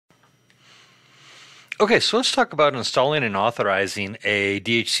Okay, so let's talk about installing and authorizing a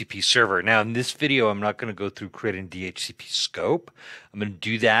DHCP server. Now, in this video, I'm not going to go through creating DHCP scope. I'm going to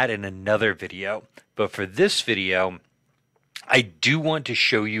do that in another video. But for this video, I do want to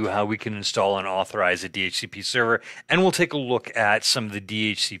show you how we can install and authorize a DHCP server, and we'll take a look at some of the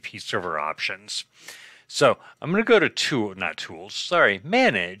DHCP server options. So I'm going to go to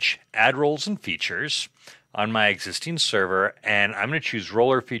Manage, Add Roles and Features on my existing server, and I'm going to choose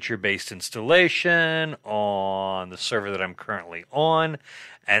roller feature based installation on the server that I'm currently on,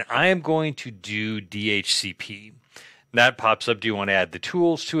 and I am going to do DHCP. That pops up. Do you want to add the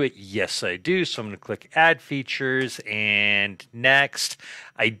tools to it? Yes, I do. So I'm going to click Add Features and Next.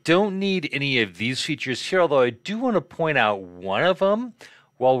 I don't need any of these features here, although I do want to point out one of them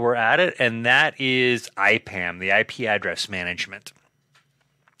while we're at it, and that is IPAM, the IP Address Management.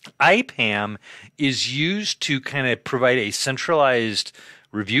 IPAM is used to kind of provide a centralized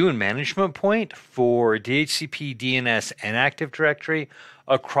review and management point for DHCP, DNS, and Active Directory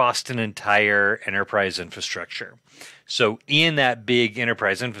across an entire enterprise infrastructure. So in that big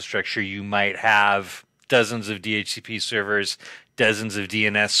enterprise infrastructure, you might have dozens of DHCP servers, dozens of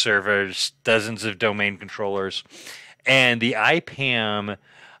DNS servers, dozens of domain controllers, and the IPAM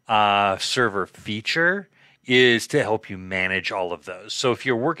server feature is to help you manage all of those. So if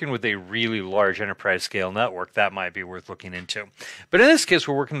you're working with a really large enterprise scale network, that might be worth looking into. But in this case,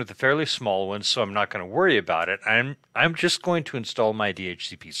 we're working with a fairly small one, so I'm not going to worry about it. I'm just going to install my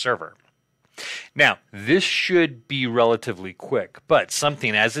DHCP server. Now, this should be relatively quick, but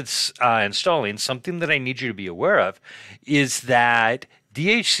something as it's installing, something that I need you to be aware of is that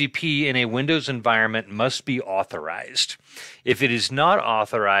DHCP in a Windows environment must be authorized. If it is not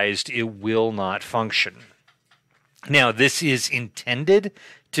authorized, it will not function. Now, this is intended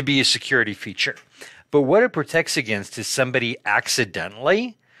to be a security feature, but what it protects against is somebody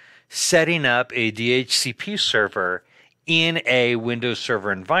accidentally setting up a DHCP server in a Windows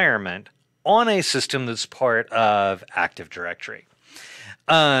Server environment on a system that's part of Active Directory.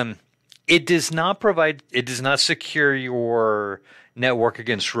 It does not secure your network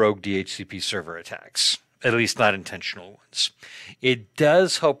against rogue DHCP server attacks, at least not intentional ones. It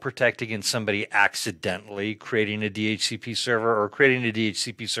does help protect against somebody accidentally creating a DHCP server or creating a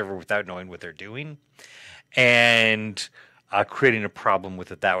DHCP server without knowing what they're doing and creating a problem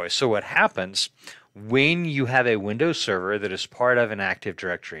with it that way. So what happens when you have a Windows server that is part of an Active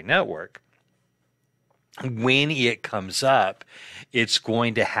Directory network, when it comes up, it's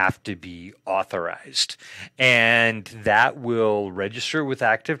going to have to be authorized. And that will register with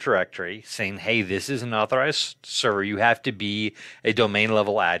Active Directory saying, hey, this is an authorized server. You have to be a domain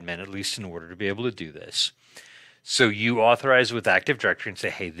level admin, at least in order to be able to do this. So you authorize with Active Directory and say,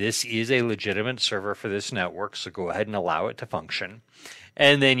 hey, this is a legitimate server for this network, so go ahead and allow it to function.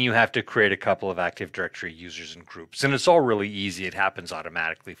 And then you have to create a couple of Active Directory users and groups. And it's all really easy. It happens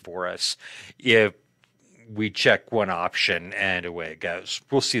automatically for us if we check one option and away it goes.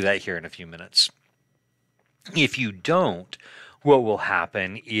 We'll see that here in a few minutes. If you don't, what will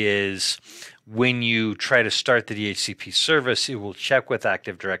happen is when you try to start the DHCP service, it will check with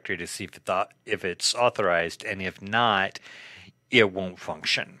Active Directory to see if it's authorized, and if not, it won't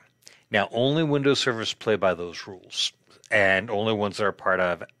function. Now, only Windows servers play by those rules, and only ones that are part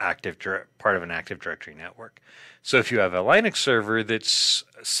of an Active Directory network. So if you have a Linux server that's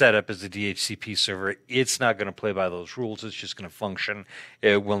set up as a DHCP server, it's not going to play by those rules. It's just going to function.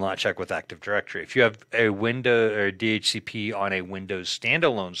 It will not check with Active Directory. If you have a Windows or DHCP on a Windows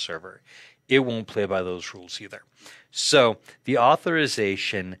standalone server, it won't play by those rules either. So the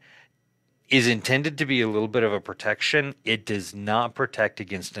authorization is intended to be a little bit of a protection. It does not protect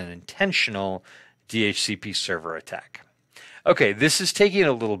against an intentional DHCP server attack. Okay, this is taking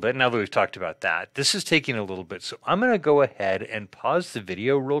a little bit. Now that we've talked about that, this is taking a little bit. So I'm going to go ahead and pause the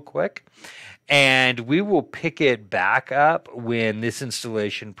video real quick, and we will pick it back up when this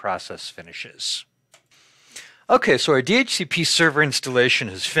installation process finishes. Okay, so our DHCP server installation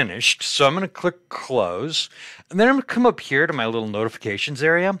is finished. So I'm going to click Close, and then I'm going to come up here to my little notifications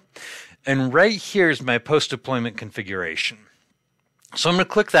area, and right here is my post-deployment configuration. So I'm going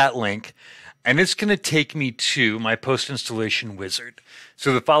to click that link, and it's going to take me to my post-installation wizard.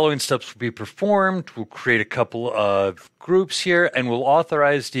 So the following steps will be performed. We'll create a couple of groups here, and we'll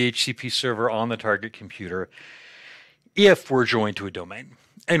authorize the DHCP server on the target computer if we're joined to a domain.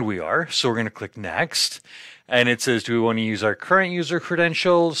 And we are. So we're going to click Next. And it says, do we want to use our current user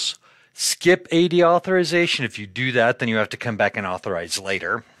credentials? Skip AD authorization. If you do that, then you have to come back and authorize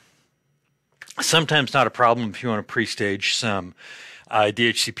later. Sometimes not a problem if you want to pre-stage some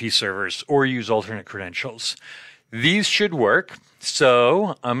DHCP servers or use alternate credentials. These should work.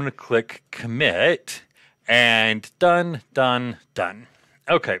 So I'm going to click Commit, And done, done, done.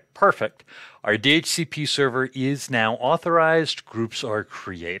 Okay, perfect. Our DHCP server is now authorized. Groups are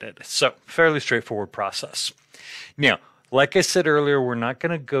created. So, fairly straightforward process. Now, like I said earlier, we're not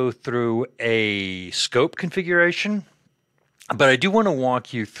going to go through a scope configuration, but I do want to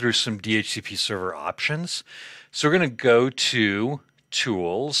walk you through some DHCP server options. So we're going to go to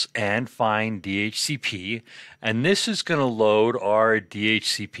Tools and find DHCP, and this is going to load our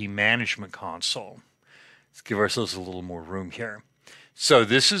DHCP management console. Let's give ourselves a little more room here. So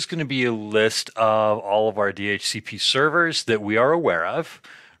this is going to be a list of all of our DHCP servers that we are aware of,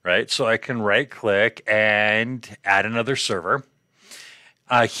 right? So I can right click and add another server.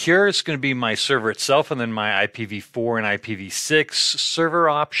 Here is going to be my server itself, and then my IPv4 and IPv6 server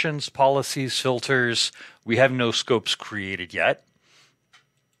options, policies, filters. We have no scopes created yet.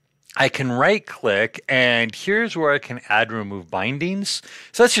 I can right click, and here's where I can add and remove bindings.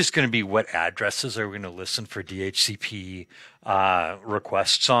 So that's just going to be what addresses are we going to listen for DHCP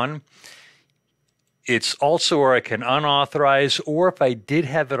requests on. It's also where I can unauthorize, or if I did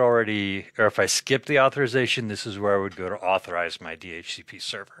have it already, or if I skipped the authorization, this is where I would go to authorize my DHCP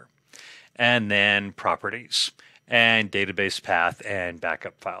server. And then properties, and database path, and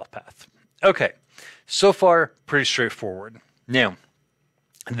backup file path. Okay, so far, pretty straightforward. Now,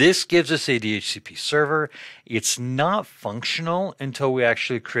 this gives us a DHCP server. It's not functional until we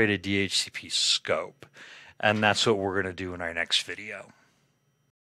actually create a DHCP scope. And that's what we're going to do in our next video.